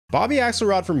Bobby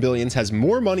Axelrod from Billions has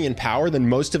more money and power than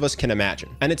most of us can imagine.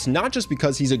 And it's not just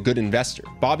because he's a good investor.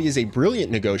 Bobby is a brilliant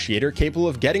negotiator capable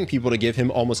of getting people to give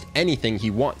him almost anything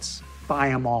he wants. Buy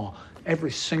them all.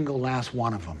 Every single last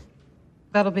one of them.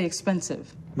 That'll be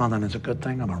expensive. Well, then it's a good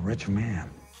thing I'm a rich man.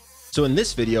 So in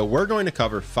this video, we're going to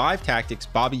cover 5 tactics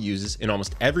Bobby uses in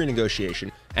almost every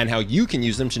negotiation and how you can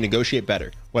use them to negotiate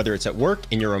better, whether it's at work,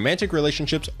 in your romantic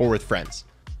relationships, or with friends.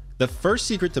 The first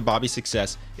secret to Bobby's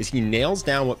success is he nails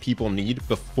down what people need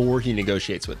before he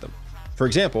negotiates with them. For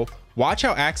example, watch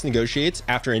how Axe negotiates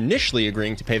after initially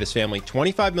agreeing to pay this family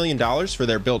 $25 million for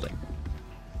their building.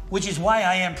 Which is why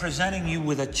I am presenting you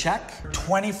with a check,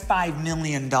 $25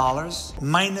 million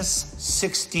minus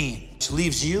 16, which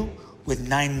leaves you with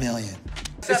 $9 million.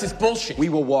 This is bullshit. We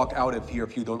will walk out of here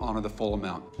if you don't honor the full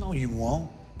amount. No, you won't.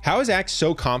 How is Axe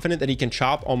so confident that he can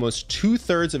chop almost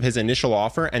 2/3 of his initial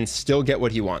offer and still get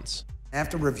what he wants?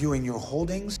 After reviewing your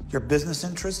holdings, your business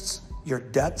interests, your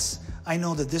debts, I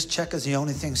know that this check is the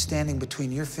only thing standing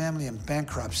between your family and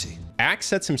bankruptcy. Axe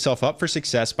sets himself up for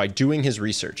success by doing his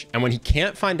research, and when he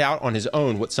can't find out on his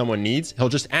own what someone needs, he'll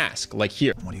just ask, like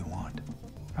here. What do you want?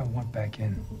 I want back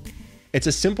in. It's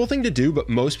a simple thing to do, but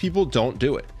most people don't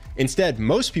do it. Instead,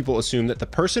 most people assume that the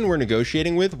person we're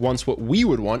negotiating with wants what we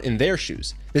would want in their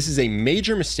shoes. This is a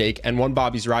major mistake and one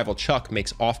Bobby's rival Chuck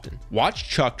makes often. Watch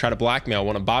Chuck try to blackmail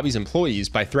one of Bobby's employees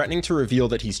by threatening to reveal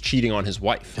that he's cheating on his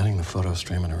wife. Getting the photo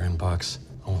stream in her inbox,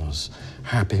 all those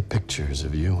happy pictures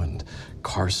of you and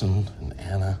Carson and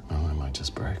Anna, well, I might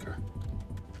just break her.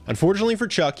 Unfortunately for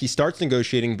Chuck, he starts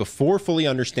negotiating before fully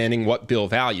understanding what Bill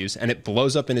values, and it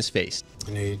blows up in his face.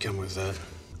 I knew you'd come with that.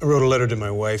 I wrote a letter to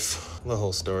my wife, the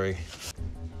whole story.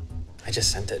 I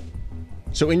just sent it.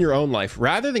 So in your own life,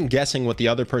 rather than guessing what the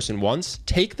other person wants,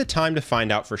 take the time to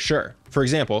find out for sure. For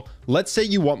example, let's say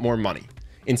you want more money.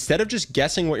 Instead of just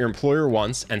guessing what your employer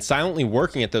wants and silently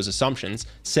working at those assumptions,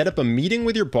 set up a meeting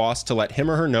with your boss to let him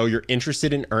or her know you're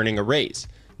interested in earning a raise.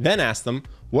 Then ask them,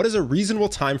 what is a reasonable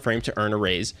time frame to earn a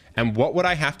raise, and what would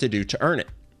I have to do to earn it?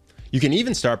 You can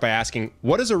even start by asking,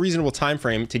 what is a reasonable time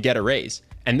frame to get a raise?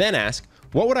 And then ask,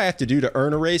 what would I have to do to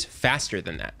earn a raise faster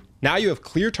than that? Now you have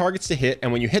clear targets to hit,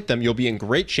 and when you hit them, you'll be in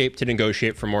great shape to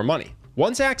negotiate for more money.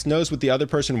 Once Axe knows what the other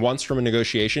person wants from a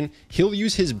negotiation, he'll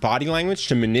use his body language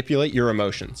to manipulate your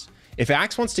emotions. If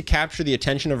Axe wants to capture the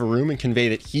attention of a room and convey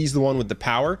that he's the one with the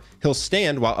power, he'll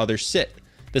stand while others sit.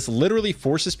 This literally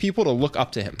forces people to look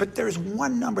up to him. But there's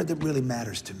one number that really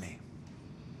matters to me.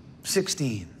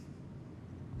 16.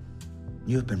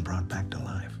 You've been brought back to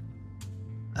life,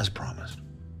 as promised.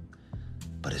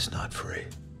 But it's not free.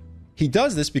 He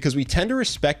does this because we tend to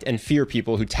respect and fear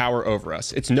people who tower over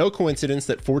us. It's no coincidence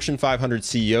that Fortune 500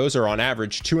 CEOs are on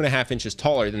average 2.5 inches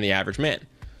taller than the average man.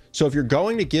 So if you're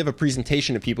going to give a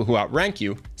presentation to people who outrank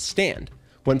you, stand.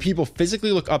 When people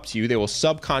physically look up to you, they will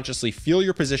subconsciously feel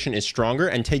your position is stronger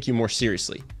and take you more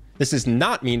seriously. This does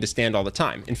not mean to stand all the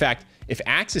time. In fact, if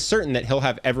Axe is certain that he'll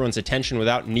have everyone's attention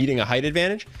without needing a height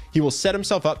advantage, he will set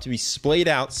himself up to be splayed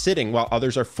out sitting while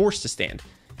others are forced to stand.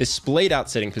 This splayed out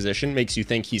sitting position makes you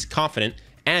think he's confident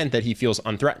and that he feels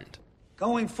unthreatened.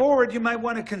 Going forward, you might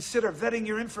want to consider vetting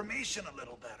your information a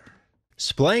little better.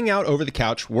 Splaying out over the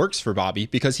couch works for Bobby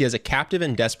because he has a captive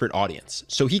and desperate audience,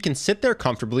 so he can sit there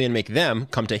comfortably and make them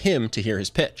come to him to hear his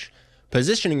pitch.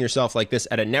 Positioning yourself like this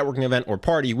at a networking event or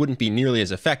party wouldn't be nearly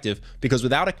as effective because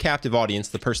without a captive audience,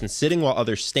 the person sitting while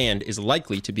others stand is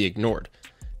likely to be ignored.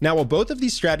 Now, while both of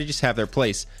these strategies have their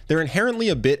place, they're inherently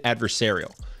a bit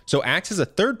adversarial. So Axe has a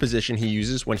third position he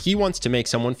uses when he wants to make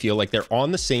someone feel like they're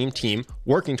on the same team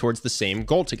working towards the same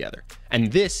goal together.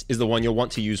 And this is the one you'll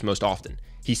want to use most often.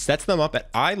 He sets them up at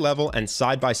eye level and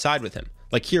side by side with him,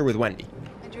 like here with Wendy.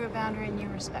 I drew a boundary and you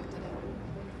respected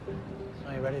it.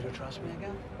 Are you ready to trust me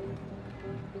again?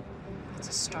 It's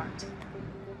a start.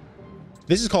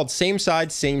 This is called same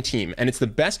side, same team, and it's the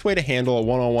best way to handle a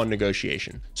one-on-one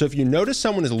negotiation. So if you notice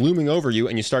someone is looming over you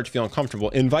and you start to feel uncomfortable,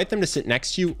 invite them to sit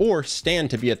next to you or stand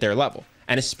to be at their level.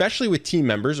 And especially with team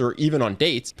members or even on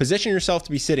dates, position yourself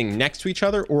to be sitting next to each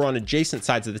other or on adjacent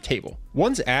sides of the table.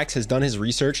 Once Axe has done his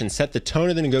research and set the tone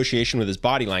of the negotiation with his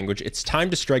body language, it's time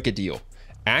to strike a deal.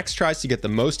 Axe tries to get the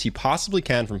most he possibly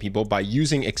can from people by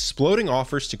using exploding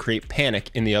offers to create panic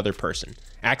in the other person.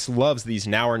 Axe loves these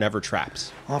now or never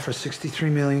traps. Offer 63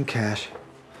 million cash.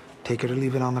 Take it or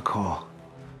leave it on the call.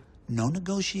 No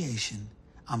negotiation.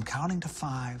 I'm counting to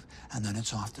 5, and then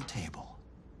it's off the table.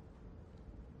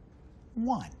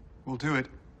 1. We'll do it.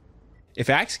 If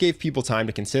Axe gave people time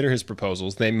to consider his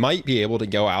proposals, they might be able to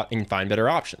go out and find better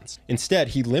options. Instead,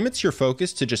 he limits your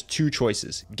focus to just 2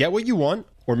 choices. Get what you want,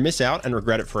 or miss out and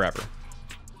regret it forever.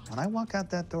 When I walk out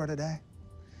that door today,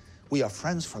 we are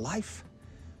friends for life.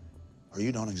 or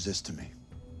you don't exist to me.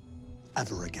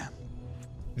 Ever again.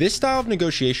 This style of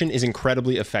negotiation is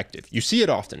incredibly effective. You see it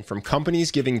often, from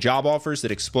companies giving job offers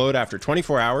that explode after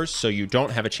 24 hours so you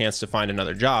don't have a chance to find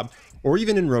another job, or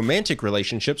even in romantic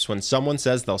relationships when someone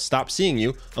says they'll stop seeing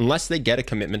you unless they get a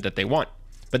commitment that they want.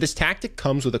 But this tactic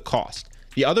comes with a cost.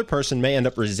 The other person may end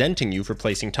up resenting you for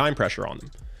placing time pressure on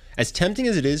them. As tempting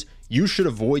as it is, you should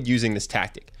avoid using this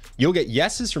tactic. You'll get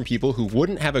yeses from people who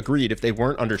wouldn't have agreed if they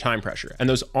weren't under time pressure, and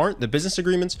those aren't the business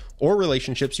agreements or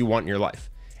relationships you want in your life.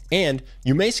 And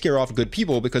you may scare off good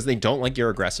people because they don't like your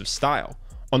aggressive style.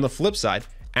 On the flip side,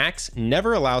 Axe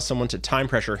never allows someone to time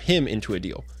pressure him into a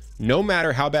deal. No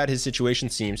matter how bad his situation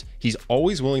seems, he's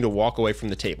always willing to walk away from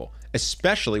the table,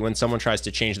 especially when someone tries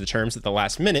to change the terms at the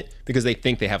last minute because they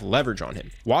think they have leverage on him.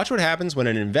 Watch what happens when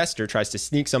an investor tries to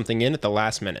sneak something in at the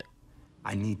last minute.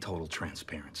 I need total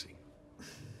transparency.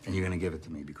 And you're gonna give it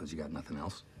to me because you got nothing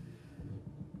else?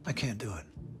 I can't do it.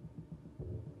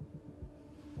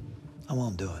 I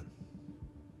won't do it.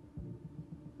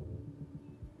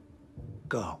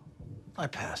 Go. I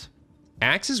pass.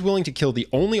 Axe is willing to kill the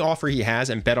only offer he has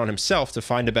and bet on himself to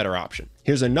find a better option.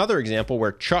 Here's another example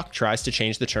where Chuck tries to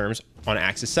change the terms on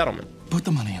Axe's settlement. Put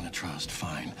the money in a trust,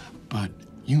 fine, but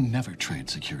you never trade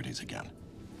securities again.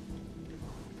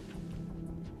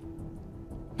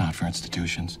 Not for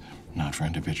institutions, not for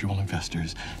individual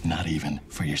investors, not even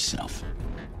for yourself.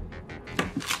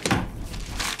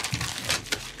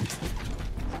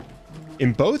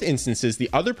 In both instances,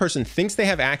 the other person thinks they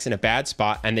have Axe in a bad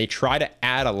spot and they try to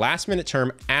add a last-minute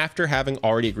term after having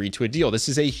already agreed to a deal. This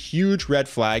is a huge red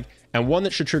flag and one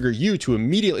that should trigger you to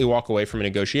immediately walk away from a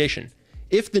negotiation.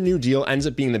 If the new deal ends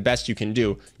up being the best you can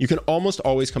do, you can almost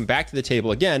always come back to the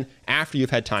table again after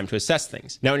you've had time to assess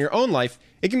things. Now, in your own life,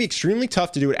 it can be extremely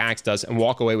tough to do what Axe does and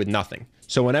walk away with nothing.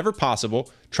 So whenever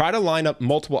possible, try to line up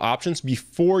multiple options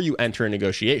before you enter a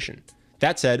negotiation.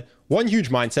 That said, one huge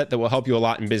mindset that will help you a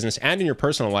lot in business and in your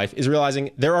personal life is realizing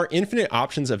there are infinite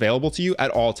options available to you at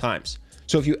all times.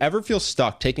 So if you ever feel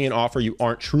stuck taking an offer you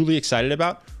aren't truly excited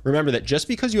about, remember that just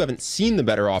because you haven't seen the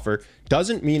better offer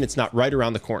doesn't mean it's not right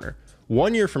around the corner.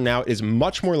 1 year from now, it is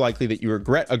much more likely that you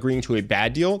regret agreeing to a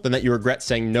bad deal than that you regret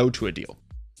saying no to a deal.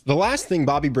 The last thing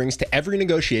Bobby brings to every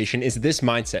negotiation is this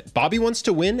mindset. Bobby wants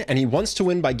to win, and he wants to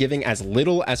win by giving as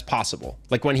little as possible.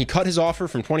 Like when he cut his offer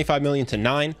from $25 million to $9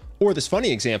 million, or this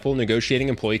funny example, negotiating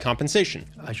employee compensation.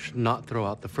 I should not throw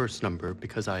out the first number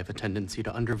because I have a tendency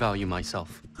to undervalue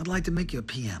myself. I'd like to make you a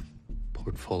PM.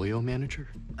 Portfolio manager?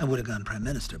 I would have gone prime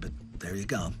minister, but there you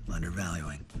go,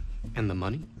 undervaluing. And the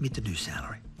money? Meet the new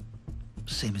salary.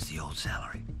 Same as the old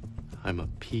salary. I'm a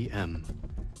PM.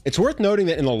 It's worth noting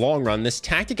that in the long run, this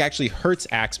tactic actually hurts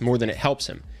Axe more than it helps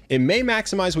him. It may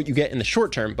maximize what you get in the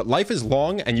short term, but life is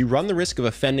long and you run the risk of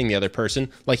offending the other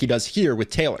person like he does here with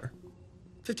Taylor.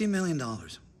 $15 million.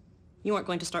 You aren't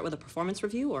going to start with a performance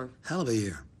review, or? Hell of a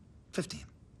year. 15.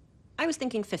 I was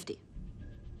thinking 50.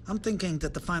 I'm thinking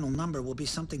that the final number will be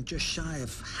something just shy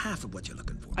of half of what you're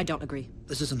looking for. I don't agree.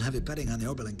 This isn't heavy betting on the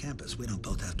Oberlin campus. We don't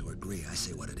both have to agree. I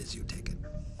say what it is, you take it.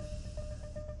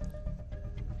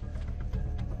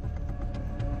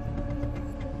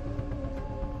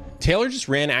 Taylor just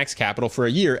ran Axe Capital for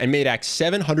a year and made Axe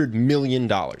 $700 million.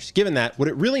 Given that, would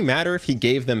it really matter if he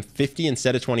gave them 50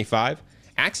 instead of 25?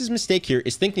 Axe's mistake here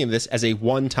is thinking of this as a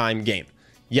one-time game.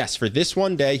 Yes, for this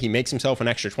one day, he makes himself an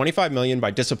extra $25 million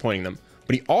by disappointing them,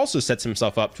 but he also sets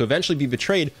himself up to eventually be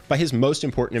betrayed by his most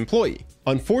important employee.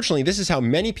 Unfortunately, this is how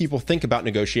many people think about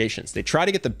negotiations. They try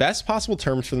to get the best possible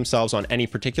terms for themselves on any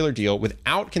particular deal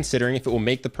without considering if it will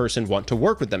make the person want to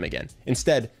work with them again.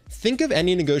 Instead, think of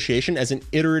any negotiation as an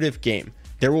iterative game.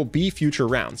 There will be future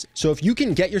rounds. So if you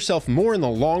can get yourself more in the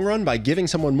long run by giving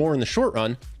someone more in the short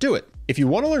run, do it. If you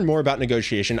want to learn more about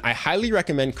negotiation, I highly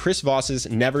recommend Chris Voss's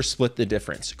Never Split the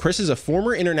Difference. Chris is a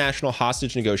former international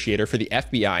hostage negotiator for the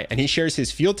FBI, and he shares his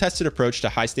field-tested approach to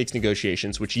high-stakes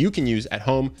negotiations, which you can use at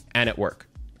home and at work.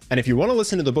 And if you want to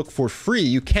listen to the book for free,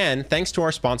 you can, thanks to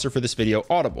our sponsor for this video,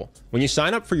 Audible. When you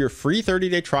sign up for your free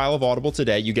 30-day trial of Audible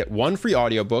today, you get one free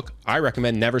audiobook. I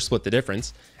recommend Never Split the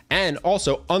Difference, and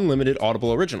also unlimited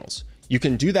Audible originals. You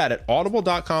can do that at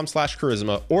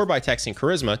audible.com/charisma or by texting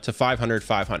charisma to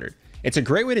 500-500. It's a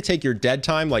great way to take your dead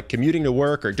time, like commuting to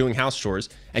work or doing house chores,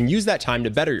 and use that time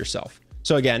to better yourself.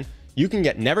 So again, you can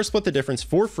get Never Split the Difference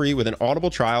for free with an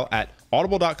Audible trial at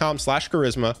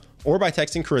audible.com/charisma or by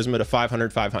texting charisma to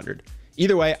 500-500.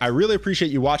 Either way, I really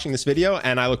appreciate you watching this video,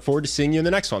 and I look forward to seeing you in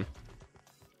the next one.